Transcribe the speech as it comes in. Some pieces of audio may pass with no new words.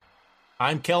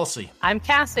I'm Kelsey. I'm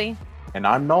Cassie. And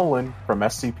I'm Nolan from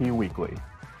SCP Weekly.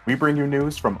 We bring you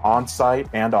news from on-site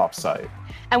and off-site.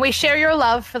 And we share your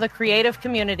love for the creative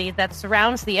community that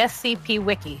surrounds the SCP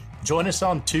Wiki. Join us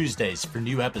on Tuesdays for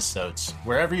new episodes,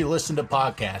 wherever you listen to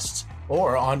podcasts,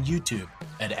 or on YouTube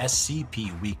at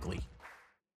SCP Weekly.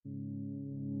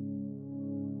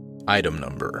 Item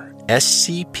number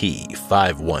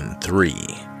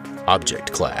SCP-513.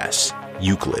 Object Class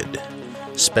Euclid.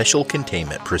 Special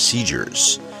Containment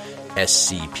Procedures.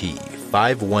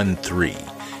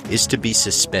 SCP-513 is to be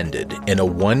suspended in a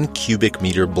 1 cubic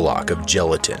meter block of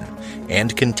gelatin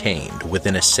and contained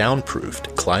within a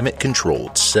soundproofed,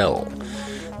 climate-controlled cell.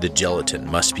 The gelatin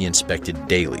must be inspected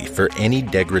daily for any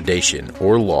degradation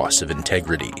or loss of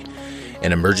integrity.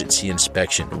 An emergency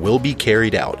inspection will be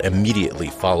carried out immediately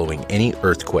following any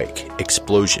earthquake,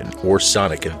 explosion, or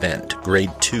sonic event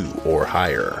grade 2 or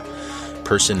higher.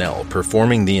 Personnel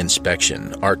performing the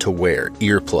inspection are to wear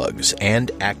earplugs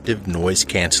and active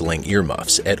noise-canceling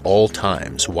earmuffs at all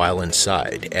times while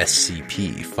inside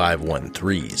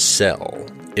SCP-513's cell.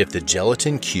 If the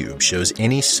gelatin cube shows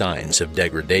any signs of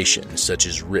degradation, such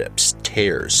as rips,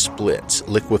 tears, splits,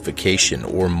 liquefaction,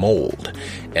 or mold,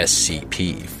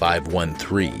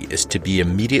 SCP-513 is to be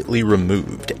immediately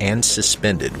removed and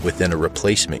suspended within a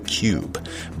replacement cube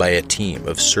by a team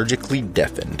of surgically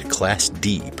deafened Class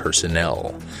D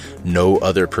personnel. No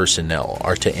other personnel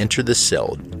are to enter the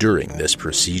cell during this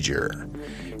procedure.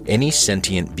 Any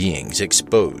sentient beings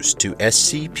exposed to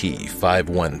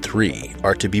SCP-513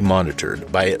 are to be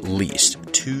monitored by at least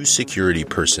 2 security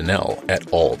personnel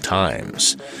at all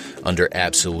times. Under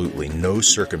absolutely no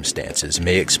circumstances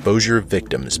may exposure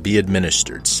victims be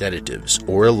administered sedatives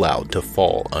or allowed to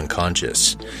fall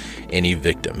unconscious. Any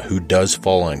victim who does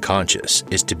fall unconscious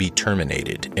is to be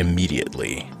terminated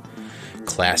immediately.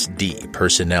 Class D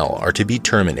personnel are to be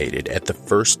terminated at the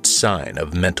first sign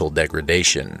of mental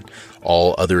degradation.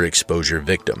 All other exposure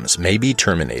victims may be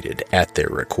terminated at their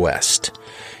request.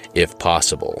 If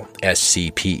possible,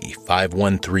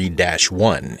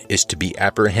 SCP-513-1 is to be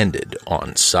apprehended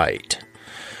on site.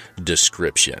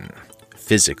 Description: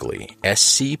 physically,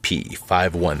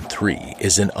 SCP-513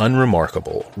 is an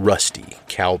unremarkable, rusty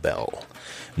cowbell.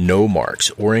 No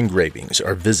marks or engravings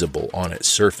are visible on its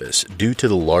surface due to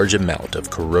the large amount of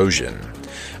corrosion.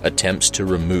 Attempts to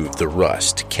remove the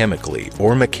rust chemically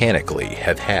or mechanically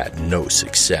have had no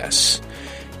success.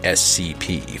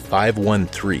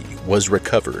 SCP-513 was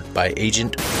recovered by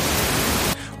Agent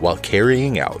while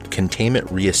carrying out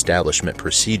Containment Reestablishment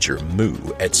Procedure MU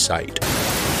at site.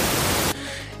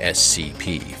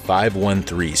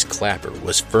 SCP-513's clapper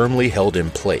was firmly held in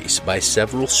place by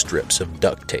several strips of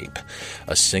duct tape.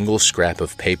 A single scrap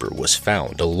of paper was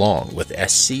found along with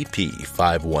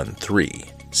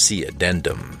SCP-513. See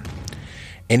addendum.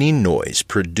 Any noise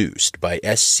produced by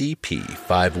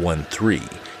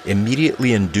SCP-513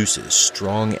 immediately induces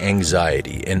strong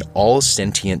anxiety in all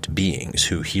sentient beings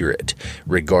who hear it,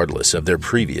 regardless of their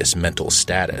previous mental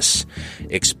status.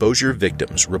 Exposure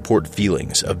victims report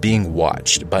feelings of being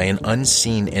watched by an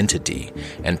unseen entity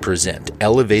and present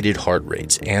elevated heart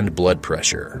rates and blood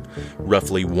pressure.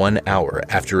 Roughly 1 hour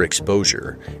after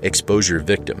exposure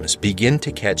victims begin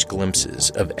to catch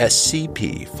glimpses of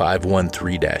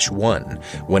SCP-513-1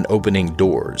 when opening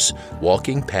doors,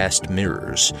 walking past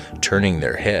mirrors, turning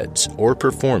their heads, or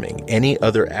performing any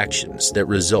other actions that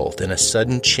result in a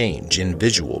sudden change in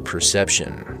visual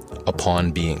perception.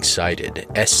 Upon being sighted,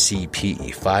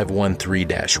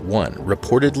 SCP-513-1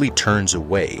 reportedly turns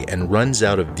away and runs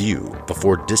out of view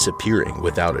before disappearing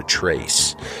without a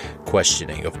trace.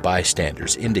 Questioning of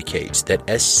bystanders indicates that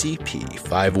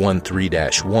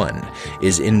SCP-513-1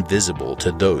 is invisible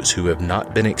to those who have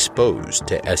not been exposed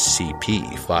to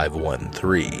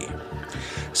SCP-513.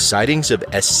 Sightings of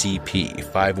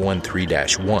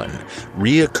SCP-513-1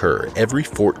 reoccur every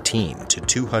 14 to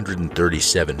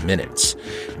 237 minutes.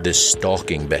 This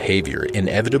stalking behavior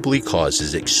inevitably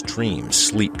causes extreme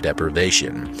sleep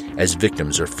deprivation, as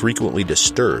victims are frequently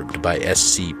disturbed by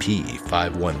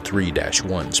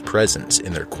SCP-513-1's presence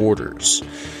in their quarters.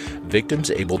 Victims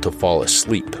able to fall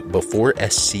asleep before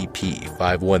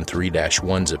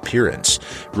SCP-513-1's appearance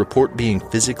report being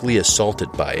physically assaulted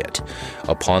by it.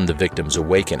 Upon the victim's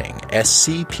awakening,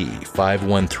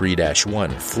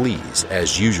 SCP-513-1 flees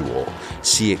as usual.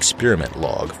 See Experiment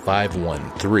Log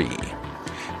 513.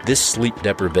 This sleep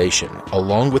deprivation,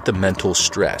 along with the mental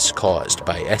stress caused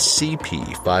by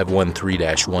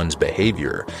SCP-513-1's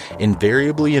behavior,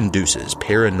 invariably induces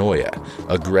paranoia,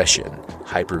 aggression,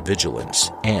 hypervigilance,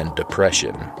 and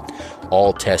depression.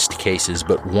 All test cases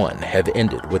but one have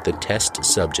ended with the test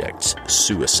subject's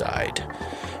suicide.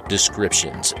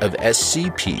 Descriptions of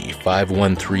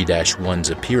SCP-513-1's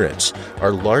appearance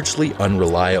are largely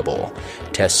unreliable.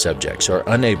 Test subjects are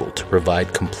unable to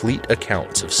provide complete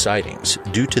accounts of sightings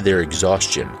due to their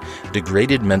exhaustion,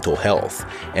 degraded mental health,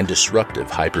 and disruptive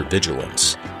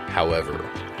hypervigilance. However,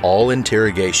 all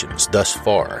interrogations thus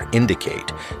far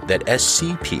indicate that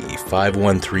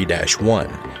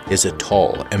SCP-513-1 is a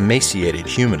tall, emaciated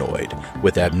humanoid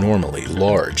with abnormally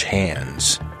large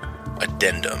hands.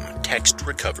 Addendum. Text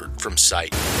recovered from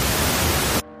site.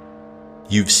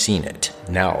 You've seen it.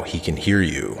 Now he can hear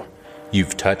you.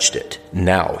 You've touched it.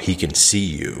 Now he can see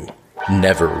you.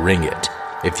 Never ring it.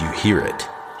 If you hear it,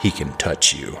 he can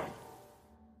touch you.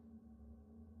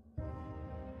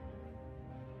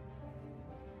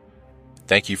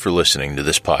 Thank you for listening to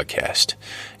this podcast.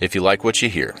 If you like what you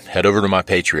hear, head over to my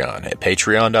Patreon at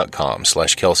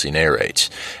patreon.com/Kelsey Narrates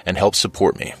and help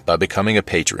support me by becoming a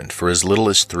patron for as little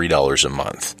as $3 a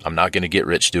month. I'm not going to get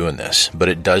rich doing this, but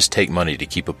it does take money to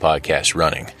keep a podcast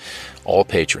running. All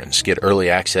patrons get early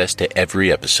access to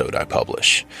every episode I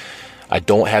publish. I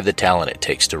don't have the talent it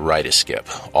takes to write a skip.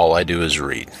 All I do is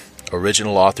read.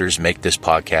 Original authors make this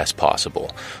podcast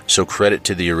possible, so credit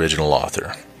to the original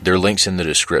author. There are links in the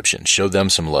description. Show them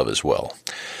some love as well.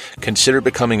 Consider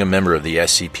becoming a member of the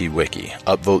SCP Wiki.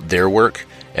 Upvote their work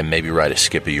and maybe write a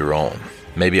skip of your own.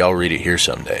 Maybe I'll read it here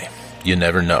someday. You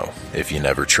never know if you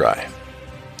never try.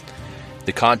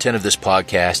 The content of this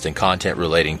podcast and content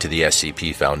relating to the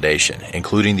SCP Foundation,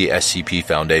 including the SCP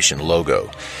Foundation logo,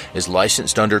 is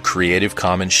licensed under Creative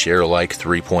Commons Sharealike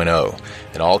 3.0,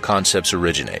 and all concepts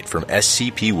originate from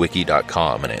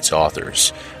scpwiki.com and its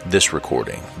authors. This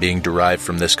recording, being derived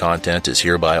from this content, is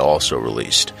hereby also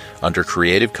released under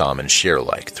Creative Commons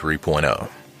Sharealike 3.0.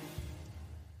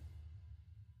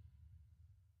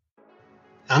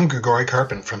 I'm Grigori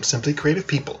Karpin from Simply Creative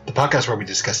People, the podcast where we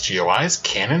discuss GOIs,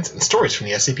 canons, and stories from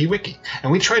the SCP Wiki, and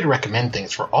we try to recommend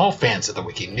things for all fans of the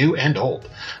Wiki, new and old.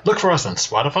 Look for us on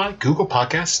Spotify, Google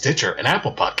Podcasts, Stitcher, and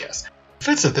Apple Podcasts.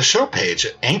 Visit the show page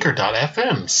at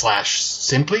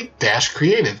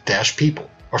anchor.fm/simply-creative-people,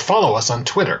 or follow us on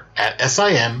Twitter at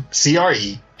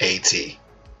SIMCREAT.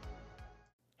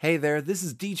 Hey there, this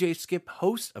is DJ Skip,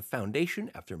 host of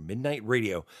Foundation After Midnight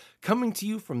Radio, coming to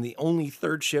you from the only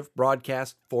third shift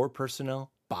broadcast for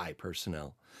personnel, by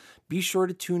personnel. Be sure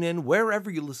to tune in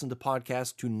wherever you listen to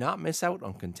podcasts to not miss out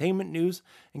on containment news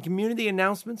and community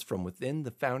announcements from within the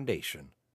Foundation.